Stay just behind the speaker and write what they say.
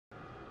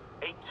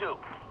8-2.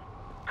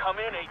 Come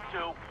in,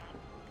 8-2.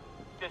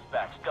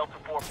 Dispatch, Delta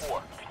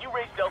 4-4. Can you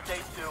raise Delta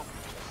 8-2?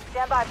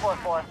 Stand by,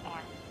 4-4.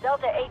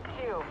 Delta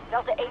 8-2.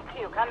 Delta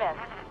 8-2, come in.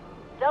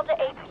 Delta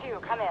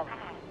 8-2, come in.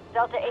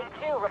 Delta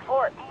 8-2,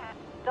 report.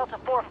 Delta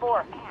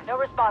 4-4, no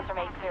response from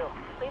 8-2.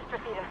 Please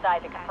proceed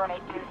inside to confirm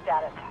 8-2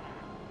 status.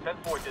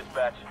 10-4,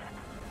 dispatch.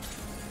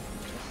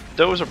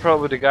 Those are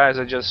probably the guys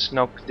I just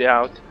knocked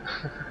out.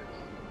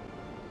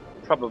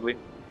 Probably.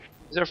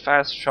 Is there a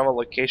fast travel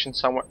location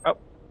somewhere? Oh,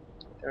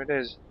 there it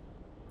is.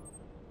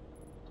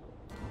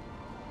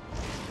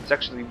 It's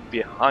actually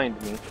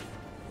behind me.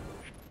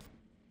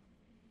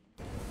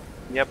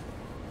 Yep.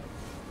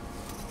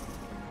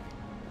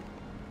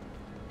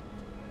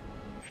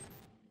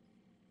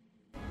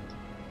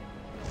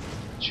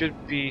 It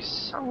should be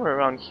somewhere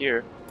around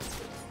here.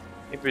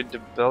 Maybe the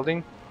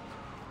building?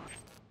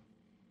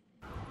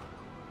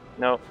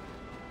 No.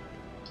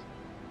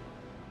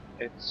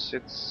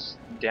 It's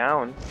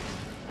down.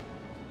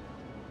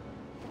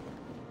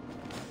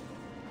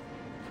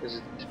 Is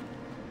it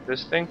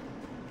this thing?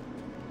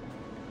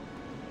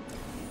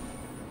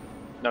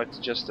 No, it's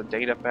just a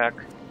data pack.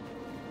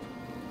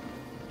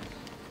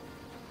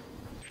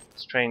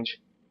 Strange.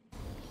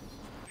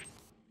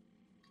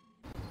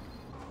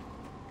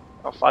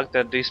 Oh fuck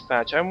that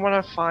dispatch. I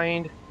wanna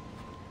find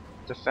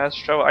the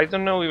fast travel. I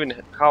don't know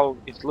even how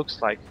it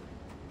looks like.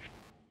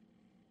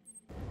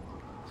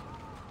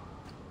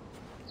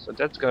 So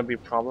that's gonna be a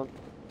problem.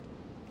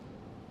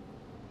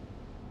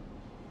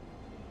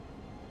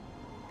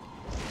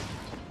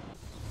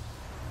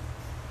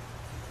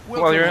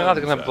 Well, you're not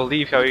gonna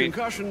believe how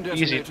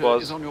easy it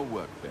was. Is on your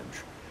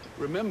workbench.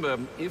 Remember,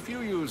 if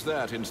you use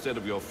that instead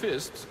of your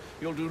fists,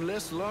 you'll do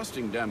less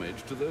lasting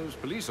damage to those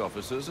police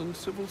officers and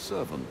civil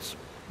servants.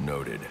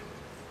 Noted.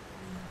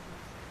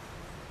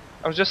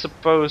 I was just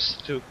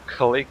supposed to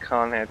click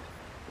on it,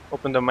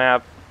 open the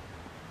map,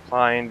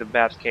 find the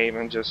Batcave,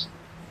 and just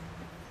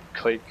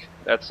click.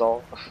 That's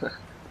all.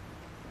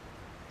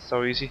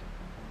 So easy.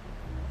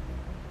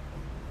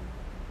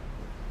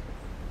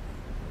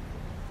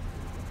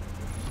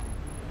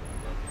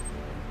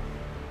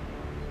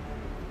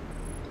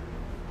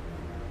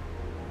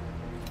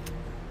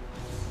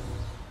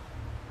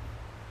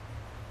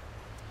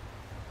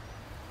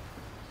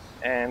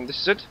 And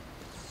this is it.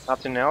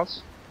 Nothing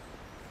else.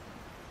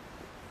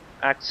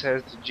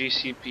 Access the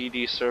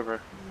GCPD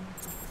server.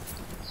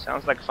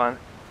 Sounds like fun.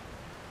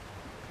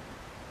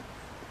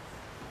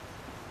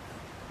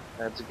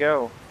 Let's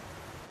go.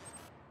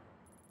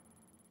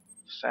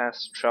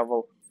 Fast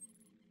travel.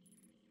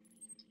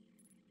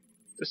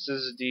 This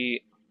is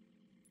the...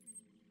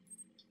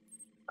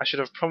 I should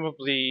have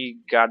probably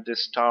got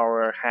this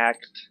tower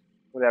hacked.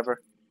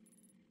 Whatever.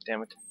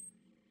 Damn it.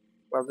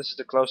 Well, this is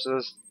the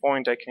closest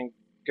point I can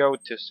go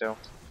to, so...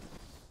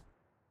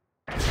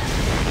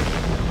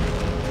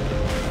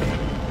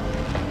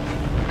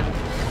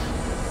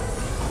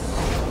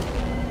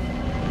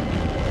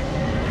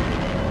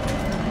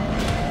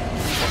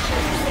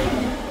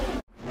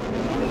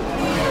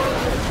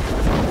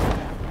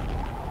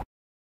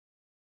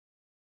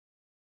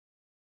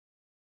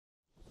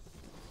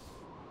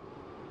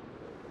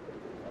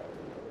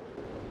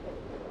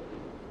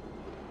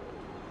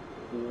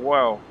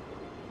 Whoa.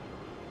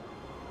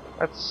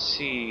 Let's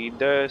see,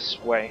 this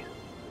way.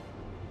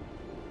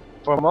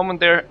 For a moment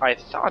there, I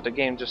thought the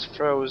game just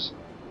froze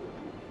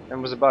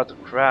and was about to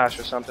crash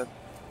or something.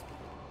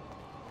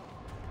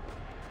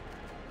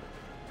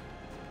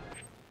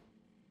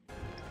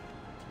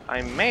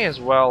 I may as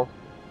well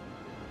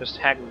just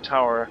hack the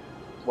tower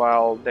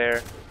while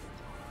there.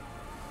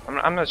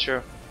 I'm not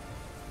sure.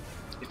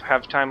 If I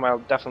have time, I'll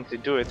definitely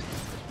do it.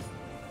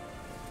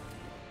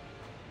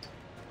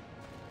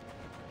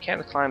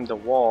 Can't climb the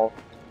wall.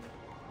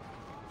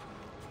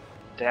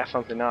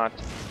 Definitely not.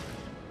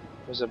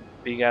 There's a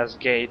big ass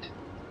gate.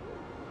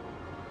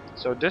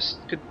 So this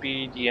could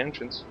be the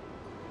entrance.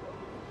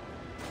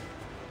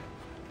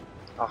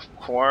 Of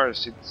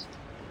course, it's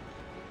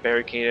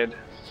barricaded.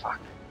 Fuck.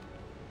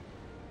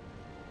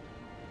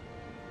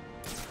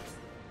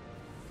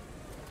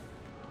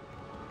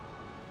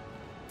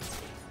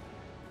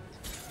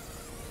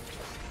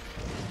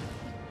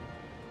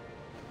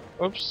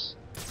 Oops.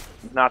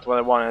 Not what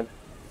I wanted.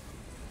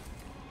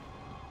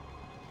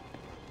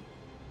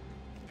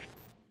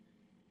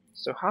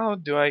 So how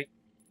do I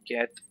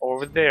get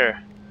over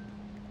there?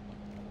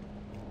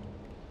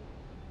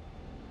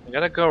 I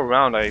gotta go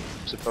around, I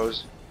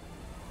suppose.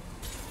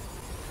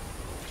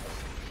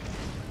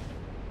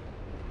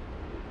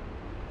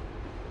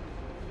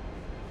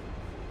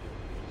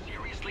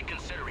 Seriously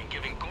considering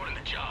giving Gordon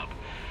the job.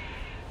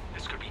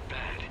 This could be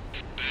bad.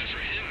 Bad for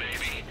him,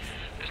 maybe.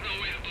 There's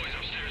no way the boys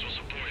upstairs will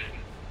support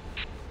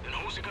it. Then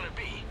who's it gonna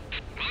be?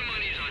 My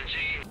money's on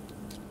G.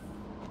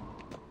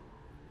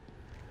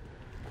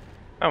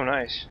 Oh,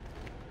 nice.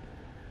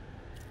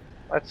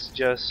 Let's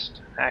just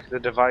hack the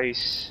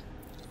device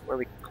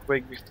really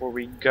quick before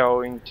we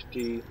go into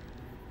the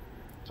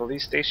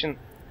police station.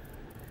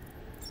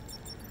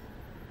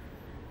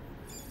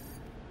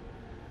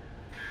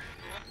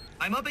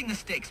 I I'm upping the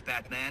stakes,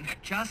 Batman,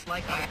 just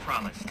like I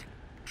promised.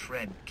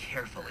 Tread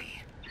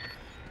carefully.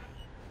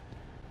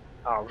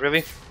 Oh,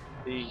 really?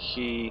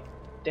 He...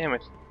 Damn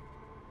it.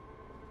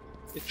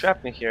 You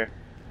trapped me here,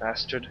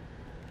 bastard.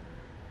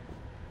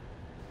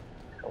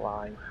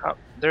 Climb. How...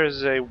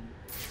 There's a...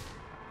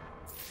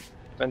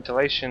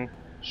 ventilation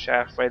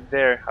shaft right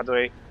there. How do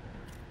I...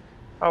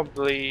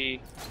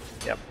 Probably...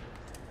 Yep.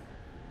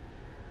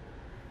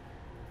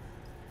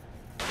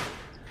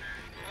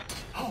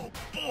 Oh,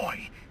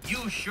 boy!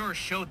 You sure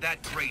showed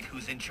that great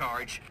who's in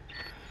charge.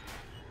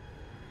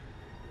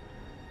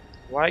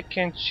 Why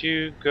can't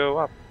you go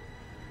up?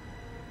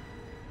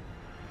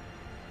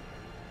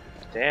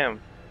 Damn.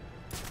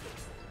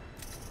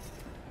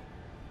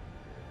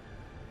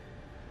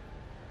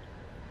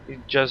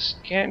 You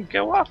just can't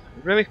go up,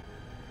 really?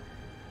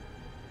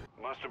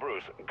 Master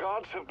Bruce,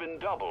 guards have been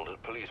doubled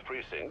at police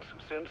precincts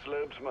since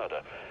Loeb's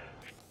murder.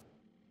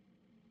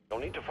 You'll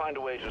need to find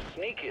a way to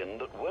sneak in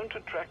that won't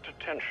attract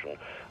attention.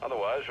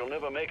 Otherwise, you'll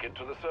never make it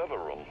to the server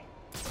room.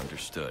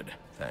 Understood.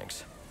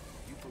 Thanks.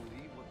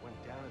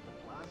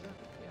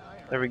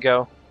 There we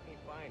go.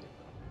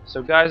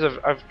 So guys,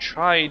 I've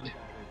tried,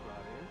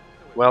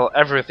 well,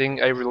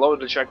 everything. I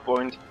reloaded the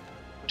checkpoint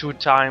 2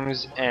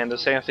 times and the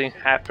same thing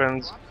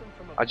happens.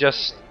 I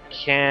just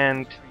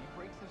can't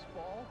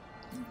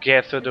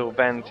get through the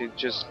vent. It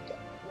just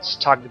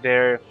stuck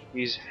there.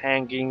 He's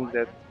hanging.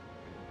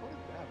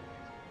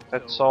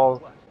 That's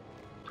all.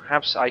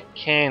 Perhaps I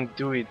can't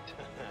do it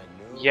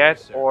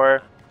yet,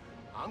 or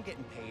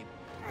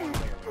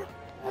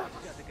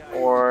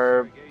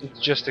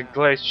it's just a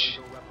glitch.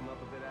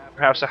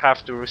 Perhaps I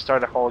have to restart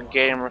the whole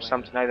game or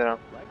something. I don't know.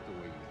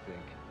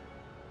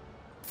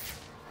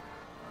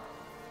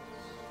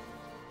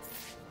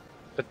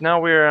 But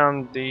now we're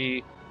on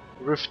the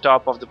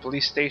rooftop of the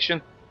police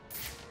station.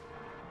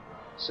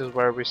 This is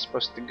where we're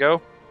supposed to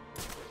go.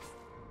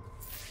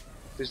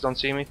 Please don't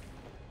see me.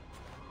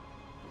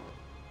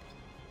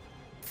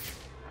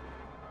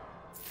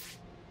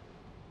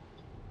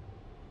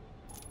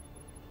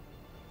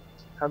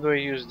 How do I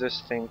use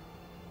this thing?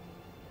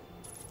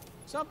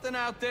 Something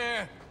out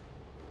there.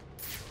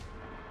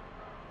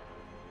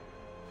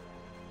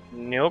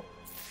 Nope.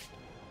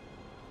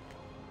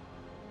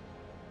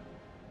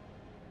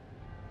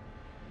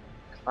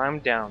 Climb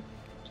down.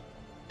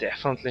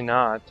 Definitely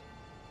not.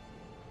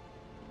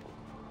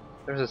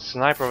 There's a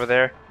sniper over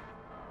there.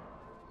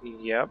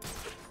 Yep.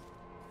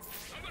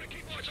 I'm gonna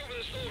keep watch over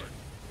this door.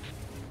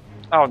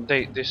 Oh,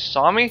 they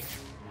saw me?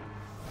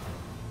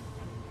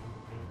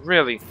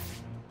 Really?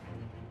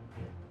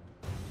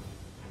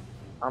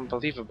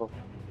 Unbelievable.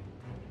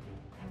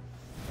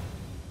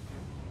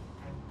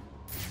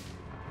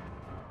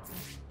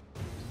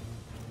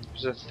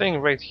 There's a thing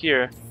right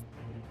here.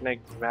 Can I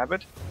grab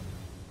it?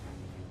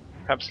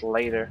 Perhaps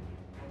later.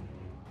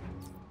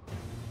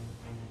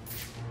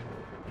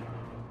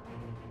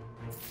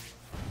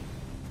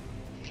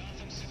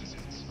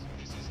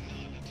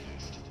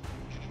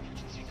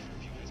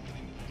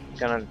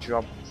 Gonna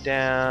drop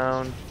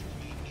down.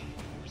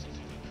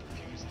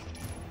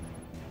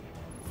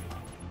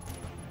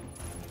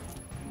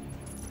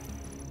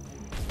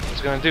 What's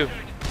it gonna do?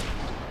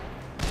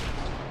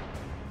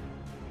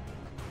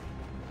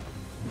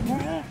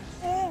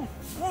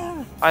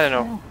 I don't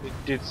know. It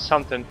did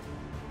something.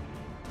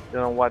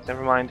 Don't know what.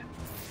 Never mind.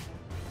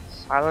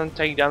 Silent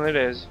takedown it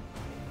is.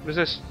 What is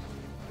this?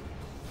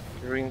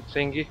 Green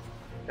thingy.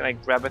 Can I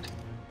grab it?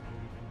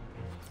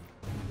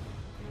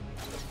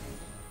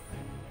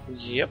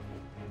 Yep.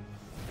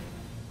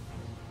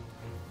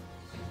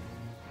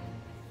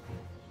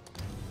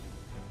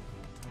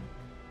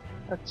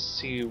 Let's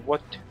see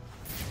what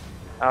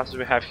else do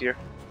we have here.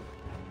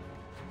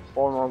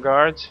 4 more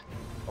guards.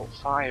 Oh,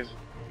 5.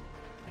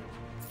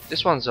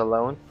 This one's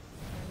alone.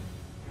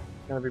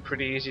 Gonna be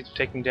pretty easy to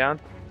take him down.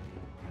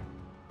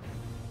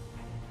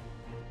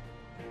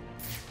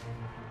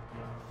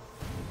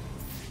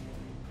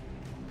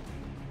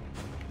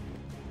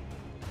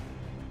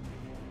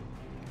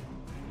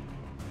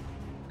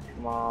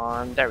 Come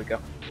on, there we go.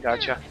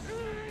 Gotcha.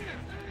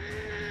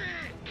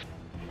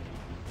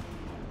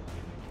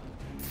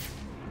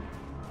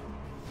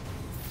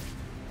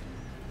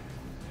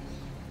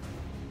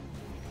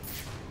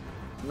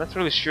 I'm not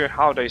really sure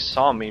how they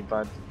saw me,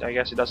 but I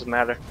guess it doesn't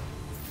matter.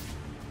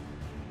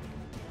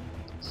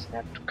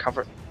 Snap to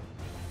cover.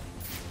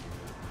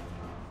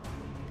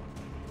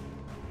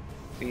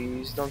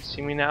 Please don't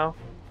see me now.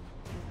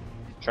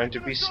 Trying to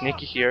be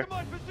sneaky here.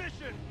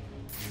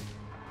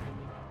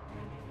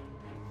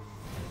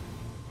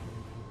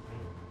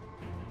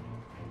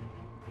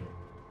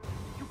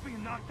 You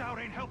being knocked out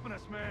ain't helping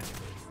us, man.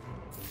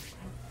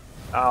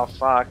 Oh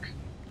fuck.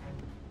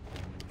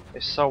 They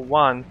saw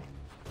one.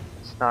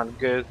 It's not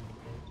good.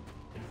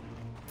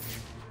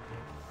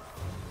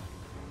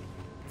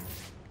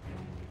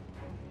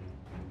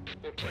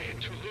 We're playing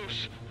too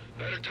loose.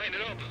 Better tighten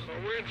it up,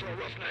 or we're in for a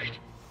rough night.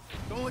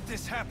 Don't let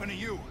this happen to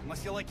you,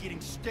 unless you like eating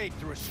steak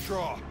through a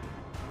straw.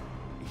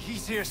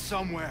 He's here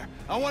somewhere.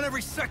 I want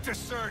every sector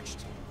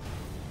searched.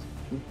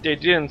 They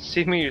didn't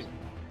see me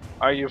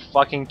Are you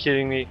fucking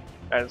kidding me?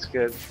 That's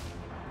good.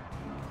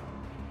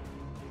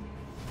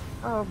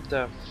 How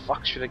the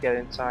fuck should I get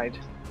inside?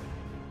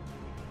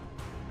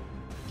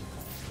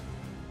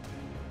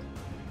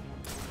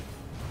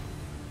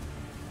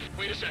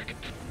 Wait a second.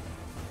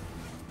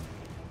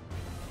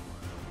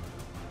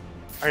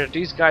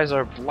 These guys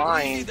are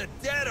blind. The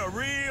dead are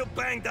real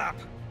banged up.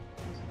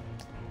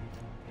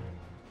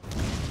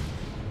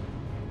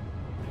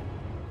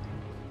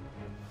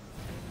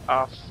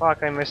 Ah,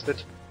 fuck, I missed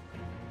it.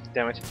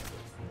 Damn it.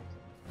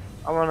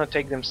 I wanna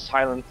take them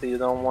silently, I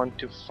don't want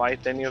to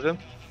fight any of them.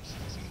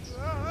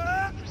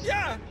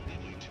 Yeah.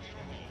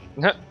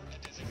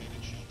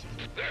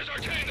 There's our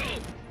tango.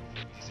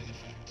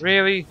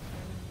 Really?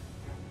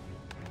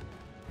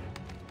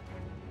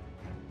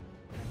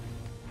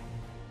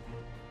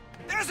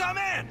 There's our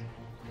man.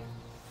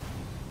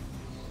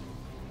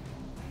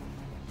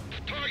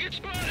 Target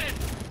spotted.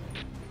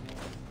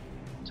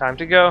 Time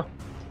to go.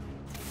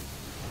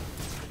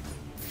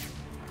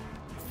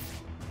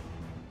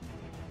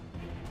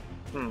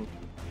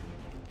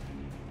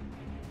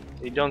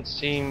 They don't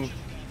seem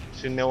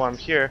to know I'm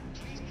here.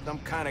 Some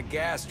kind of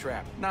gas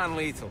trap,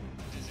 non-lethal.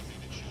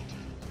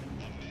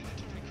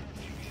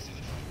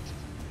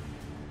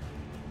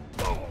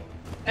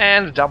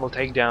 And a double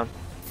takedown.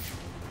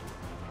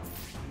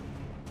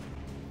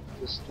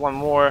 Just one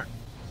more.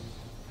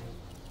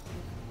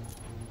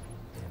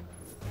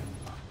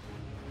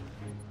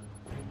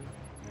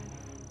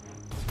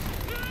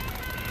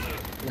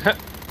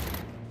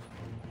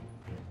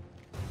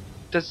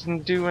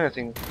 Doesn't do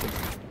anything.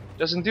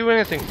 Doesn't do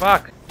anything,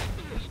 fuck.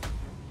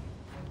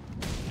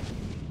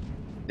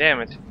 Damn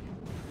it.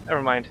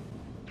 Never mind.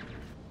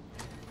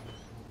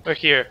 We're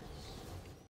here.